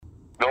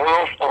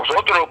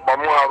Nosotros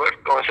vamos a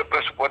ver con ese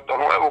presupuesto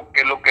nuevo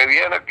qué es lo que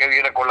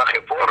viene con la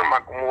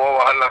reforma, cómo va a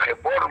bajar la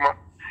reforma,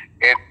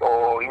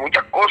 y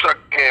muchas cosas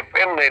que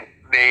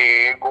dependen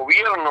del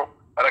gobierno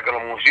para que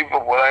los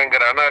municipios puedan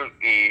engranar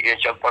y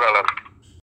echar para adelante.